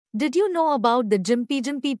Did you know about the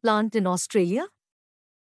Jimpy plant in Australia?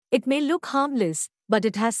 It may look harmless, but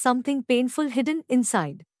it has something painful hidden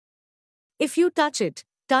inside. If you touch it,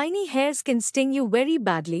 tiny hairs can sting you very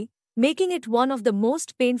badly, making it one of the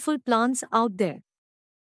most painful plants out there.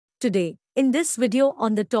 Today, in this video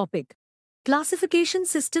on the topic, Classification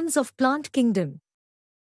Systems of Plant Kingdom,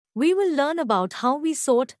 we will learn about how we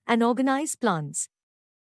sort and organize plants.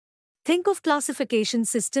 Think of classification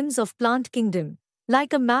systems of plant kingdom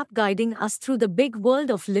like a map guiding us through the big world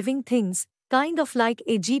of living things, kind of like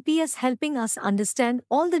a GPS helping us understand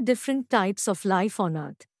all the different types of life on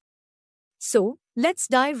Earth. So, let's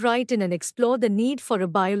dive right in and explore the need for a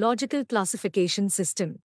biological classification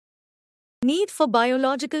system. Need for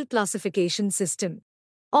biological classification system.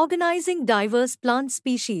 Organizing diverse plant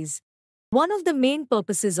species. One of the main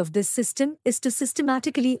purposes of this system is to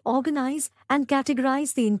systematically organize and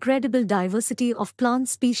categorize the incredible diversity of plant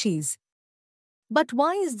species. But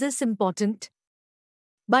why is this important?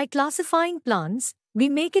 By classifying plants, we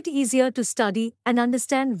make it easier to study and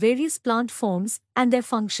understand various plant forms and their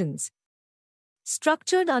functions.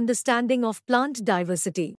 Structured understanding of plant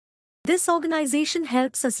diversity. This organization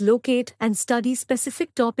helps us locate and study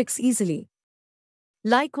specific topics easily.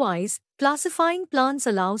 Likewise, classifying plants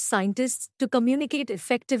allows scientists to communicate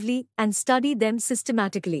effectively and study them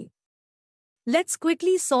systematically. Let's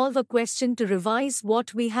quickly solve a question to revise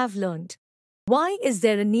what we have learned. Why is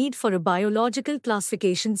there a need for a biological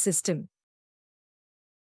classification system?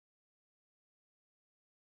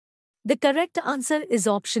 The correct answer is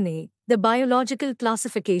option A. The biological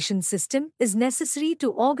classification system is necessary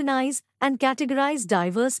to organize and categorize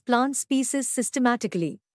diverse plant species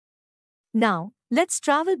systematically. Now, let's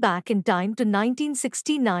travel back in time to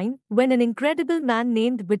 1969 when an incredible man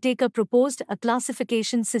named Whittaker proposed a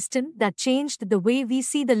classification system that changed the way we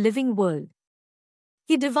see the living world.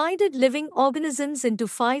 He divided living organisms into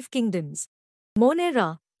 5 kingdoms: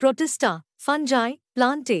 Monera, Protista, Fungi,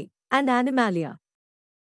 Plantae, and Animalia.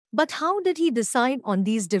 But how did he decide on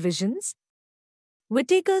these divisions?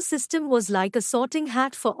 Whittaker's system was like a sorting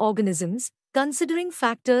hat for organisms, considering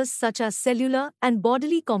factors such as cellular and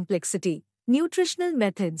bodily complexity, nutritional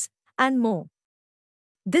methods, and more.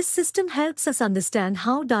 This system helps us understand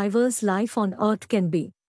how diverse life on Earth can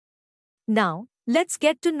be. Now, let's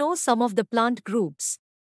get to know some of the plant groups.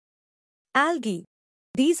 Algae.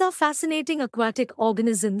 These are fascinating aquatic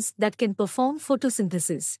organisms that can perform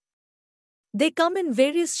photosynthesis. They come in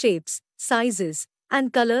various shapes, sizes,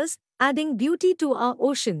 and colors, adding beauty to our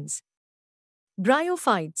oceans.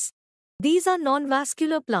 Bryophytes. These are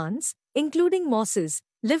non-vascular plants, including mosses,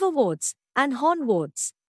 liverworts, and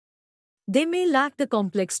hornworts. They may lack the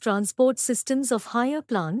complex transport systems of higher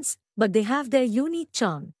plants, but they have their unique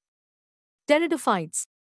charm. Pteridophytes.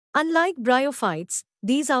 Unlike bryophytes,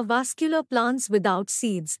 these are vascular plants without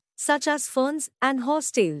seeds, such as ferns and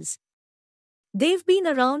horsetails. They've been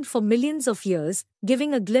around for millions of years,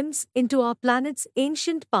 giving a glimpse into our planet's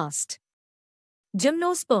ancient past.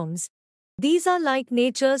 Gymnosperms. These are like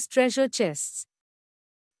nature's treasure chests.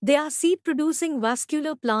 They are seed-producing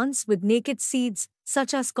vascular plants with naked seeds,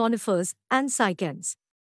 such as conifers and cycads.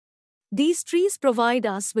 These trees provide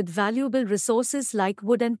us with valuable resources like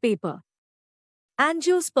wood and paper.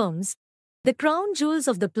 Angiosperms. The crown jewels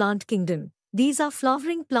of the plant kingdom. These are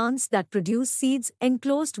flowering plants that produce seeds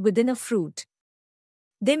enclosed within a fruit.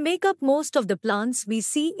 They make up most of the plants we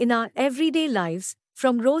see in our everyday lives,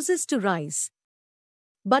 from roses to rice.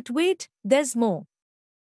 But wait, there's more.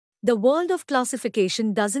 The world of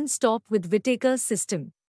classification doesn't stop with Whittaker's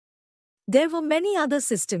system. There were many other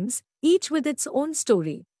systems, each with its own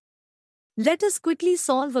story. Let us quickly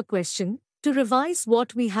solve a question to revise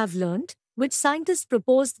what we have learned, which scientists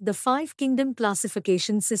proposed the 5 kingdom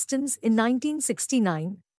classification systems in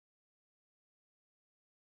 1969.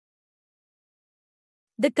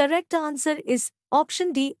 The correct answer is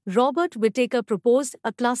option D. Robert Whittaker proposed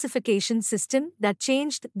a classification system that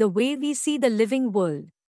changed the way we see the living world.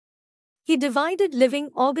 He divided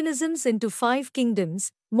living organisms into 5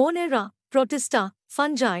 kingdoms: Monera, Protista,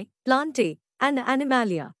 Fungi, Plantae, and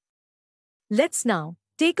Animalia. Let's now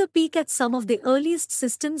take a peek at some of the earliest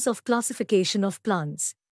systems of classification of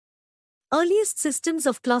plants. Earliest systems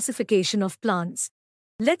of classification of plants.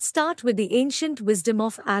 Let's start with the ancient wisdom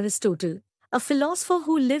of Aristotle, a philosopher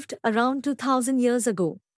who lived around 2000 years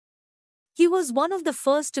ago. He was one of the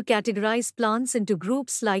first to categorize plants into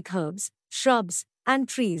groups like herbs, shrubs, and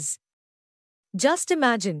trees. Just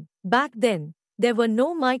imagine, back then, there were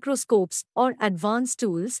no microscopes or advanced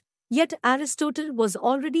tools, yet Aristotle was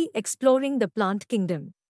already exploring the plant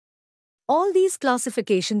kingdom. All these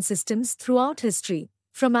classification systems throughout history,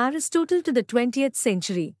 from Aristotle to the 20th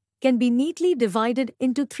century, can be neatly divided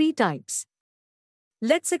into three types.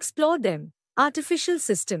 Let's explore them. Artificial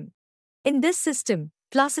system. In this system,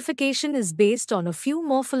 classification is based on a few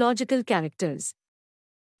morphological characters.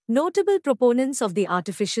 Notable proponents of the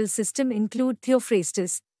artificial system include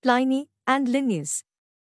Theophrastus, Pliny, and Linnaeus.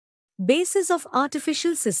 Basis of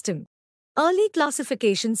artificial system. Early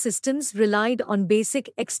classification systems relied on basic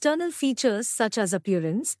external features such as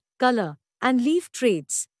appearance, color, and leaf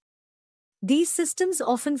traits. These systems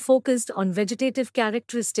often focused on vegetative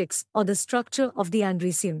characteristics or the structure of the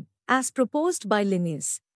andrecium, as proposed by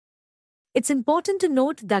Linnaeus. It's important to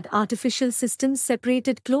note that artificial systems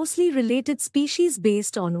separated closely related species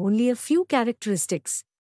based on only a few characteristics.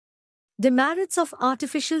 Demerits of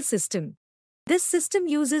artificial system. This system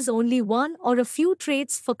uses only one or a few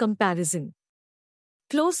traits for comparison.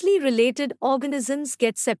 Closely related organisms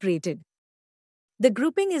get separated. The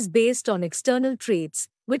grouping is based on external traits,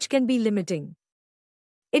 which can be limiting.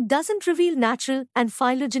 It doesn't reveal natural and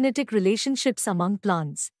phylogenetic relationships among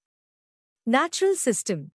plants. Natural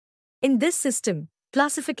system. In this system,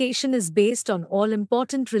 classification is based on all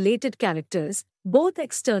important related characters, both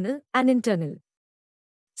external and internal.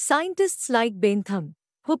 Scientists like Bentham,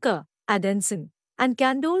 Hooker, Adanson, and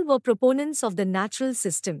Candolle were proponents of the natural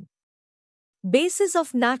system. Basis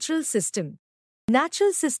of natural system.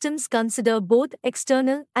 Natural systems consider both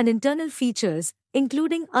external and internal features,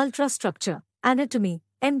 including ultrastructure, anatomy,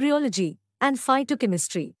 embryology, and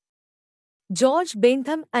phytochemistry. George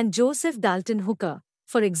Bentham and Joseph Dalton Hooker,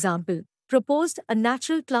 for example, proposed a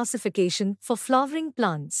natural classification for flowering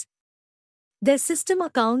plants. Their system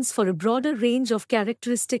accounts for a broader range of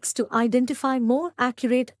characteristics to identify more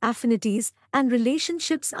accurate affinities and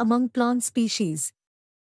relationships among plant species.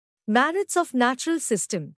 Merits of natural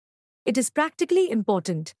system. It is practically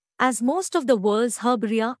important, as most of the world's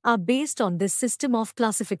herbaria are based on this system of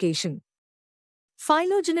classification.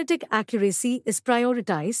 Phylogenetic accuracy is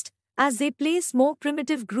prioritized, as they place more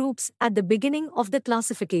primitive groups at the beginning of the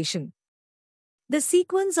classification. The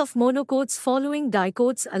sequence of monocots following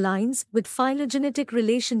dicots aligns with phylogenetic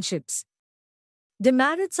relationships.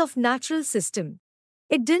 Demerits of natural system.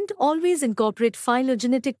 It didn't always incorporate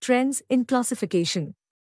phylogenetic trends in classification.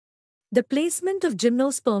 The placement of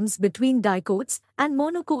gymnosperms between dicots and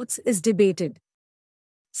monocots is debated.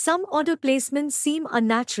 Some order placements seem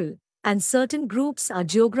unnatural, and certain groups are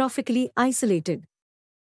geographically isolated.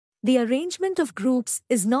 The arrangement of groups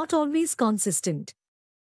is not always consistent.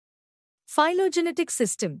 Phylogenetic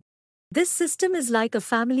system. This system is like a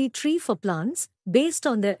family tree for plants, based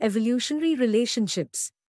on their evolutionary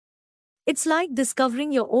relationships. It's like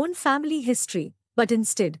discovering your own family history, but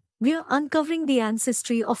instead, we are uncovering the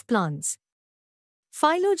ancestry of plants.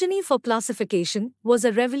 Phylogeny for classification was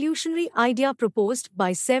a revolutionary idea proposed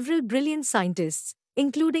by several brilliant scientists,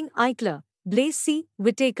 including Eichler, Blasey,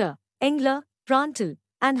 Whittaker, Engler, Prandtl,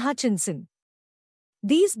 and Hutchinson.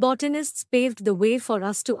 These botanists paved the way for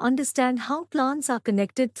us to understand how plants are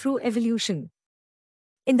connected through evolution.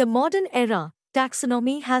 In the modern era,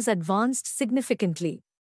 taxonomy has advanced significantly.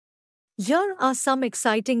 Here are some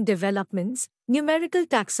exciting developments. Numerical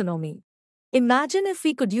taxonomy. Imagine if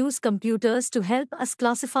we could use computers to help us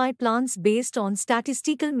classify plants based on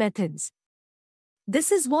statistical methods.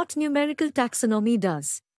 This is what numerical taxonomy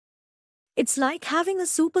does. It's like having a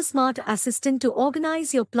super smart assistant to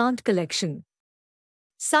organize your plant collection.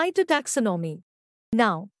 Cytotaxonomy.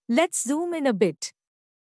 Now, let's zoom in a bit.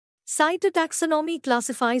 Cytotaxonomy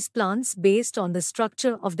classifies plants based on the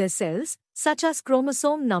structure of their cells, such as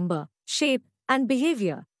chromosome number, shape, and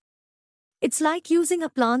behavior. It's like using a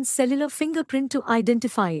plant's cellular fingerprint to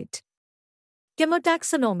identify it.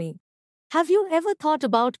 Chemotaxonomy. Have you ever thought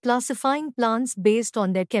about classifying plants based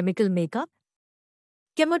on their chemical makeup?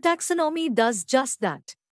 Chemotaxonomy does just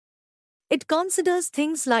that. It considers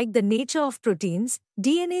things like the nature of proteins,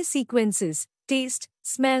 DNA sequences, taste,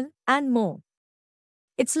 smell, and more.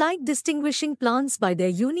 It's like distinguishing plants by their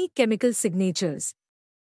unique chemical signatures.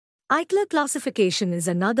 Eichler classification is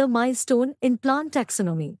another milestone in plant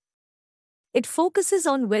taxonomy. It focuses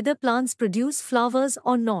on whether plants produce flowers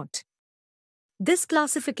or not. This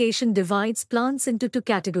classification divides plants into two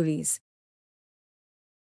categories.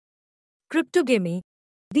 Cryptogamy.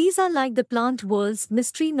 These are like the plant world's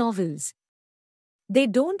mystery novels. They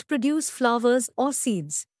don't produce flowers or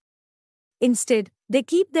seeds. Instead, they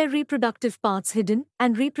keep their reproductive parts hidden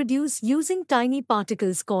and reproduce using tiny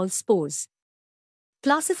particles called spores.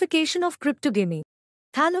 Classification of cryptogamy.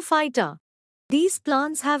 Thallophyta. These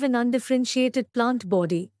plants have an undifferentiated plant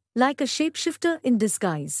body, like a shapeshifter in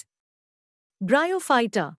disguise.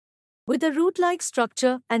 Bryophyta. With a root-like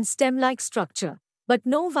structure and stem-like structure, but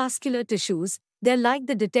no vascular tissues, they're like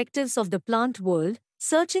the detectives of the plant world,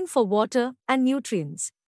 searching for water and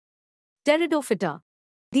nutrients. Pteridophyta.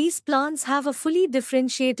 These plants have a fully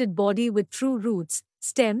differentiated body with true roots,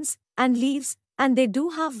 stems, and leaves, and they do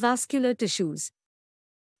have vascular tissues.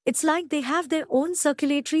 It's like they have their own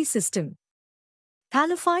circulatory system.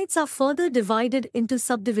 Thallophytes are further divided into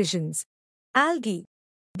subdivisions. Algae.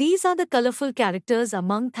 These are the colorful characters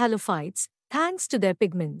among thallophytes, thanks to their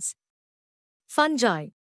pigments. Fungi.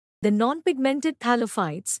 The non-pigmented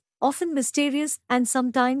thallophytes, often mysterious and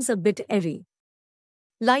sometimes a bit airy.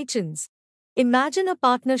 Lichens. Imagine a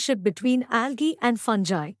partnership between algae and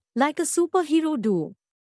fungi, like a superhero duo.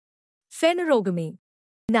 Phanerogamy.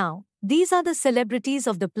 Now, these are the celebrities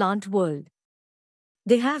of the plant world.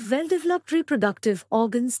 They have well-developed reproductive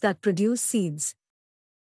organs that produce seeds.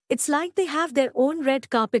 It's like they have their own red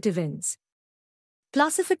carpet events.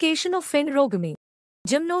 Classification of phanerogamy.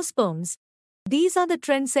 Gymnosperms. These are the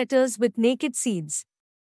trendsetters with naked seeds.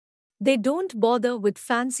 They don't bother with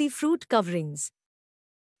fancy fruit coverings.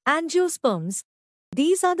 Angiosperms.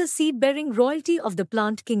 These are the seed-bearing royalty of the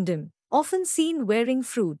plant kingdom, often seen wearing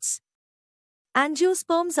fruits.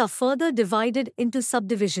 Angiosperms are further divided into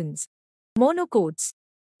subdivisions. Monocots.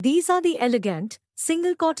 These are the elegant,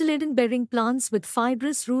 single-cotyledon-bearing plants with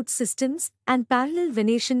fibrous root systems and parallel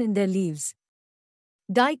venation in their leaves.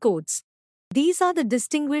 Dicots. These are the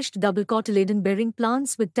distinguished double-cotyledon-bearing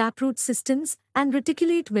plants with taproot systems and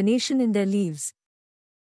reticulate venation in their leaves.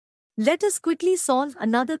 Let us quickly solve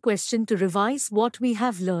another question to revise what we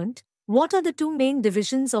have learned. What are the two main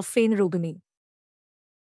divisions of phanerogamy?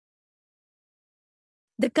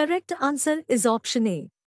 The correct answer is option A.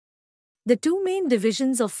 The two main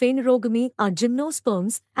divisions of phanerogamy are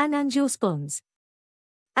gymnosperms and angiosperms.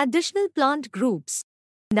 Additional plant groups.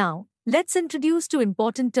 Now, let's introduce two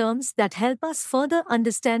important terms that help us further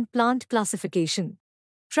understand plant classification.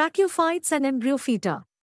 Tracheophytes and embryophyta.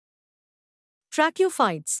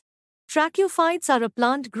 Tracheophytes. Tracheophytes are a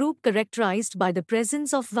plant group characterized by the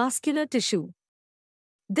presence of vascular tissue.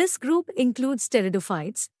 This group includes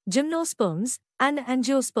pteridophytes, gymnosperms, and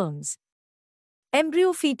angiosperms.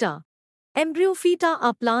 Embryophyta. Embryophyta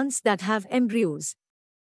are plants that have embryos.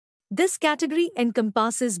 This category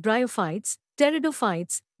encompasses bryophytes,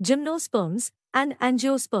 pteridophytes, gymnosperms, and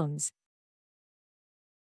angiosperms.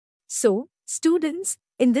 So, students,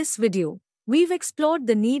 in this video, we've explored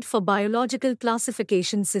the need for biological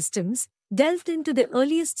classification systems, delved into the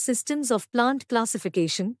earliest systems of plant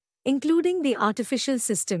classification, including the artificial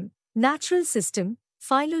system, natural system,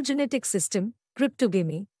 phylogenetic system,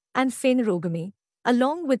 cryptogamy, and phanerogamy,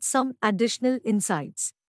 along with some additional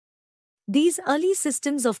insights. These early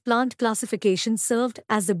systems of plant classification served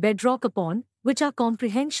as the bedrock upon which our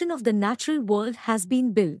comprehension of the natural world has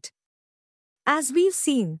been built. As we've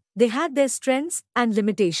seen, they had their strengths and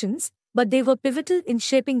limitations, but they were pivotal in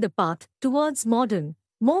shaping the path towards modern,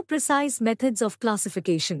 more precise methods of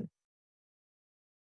classification.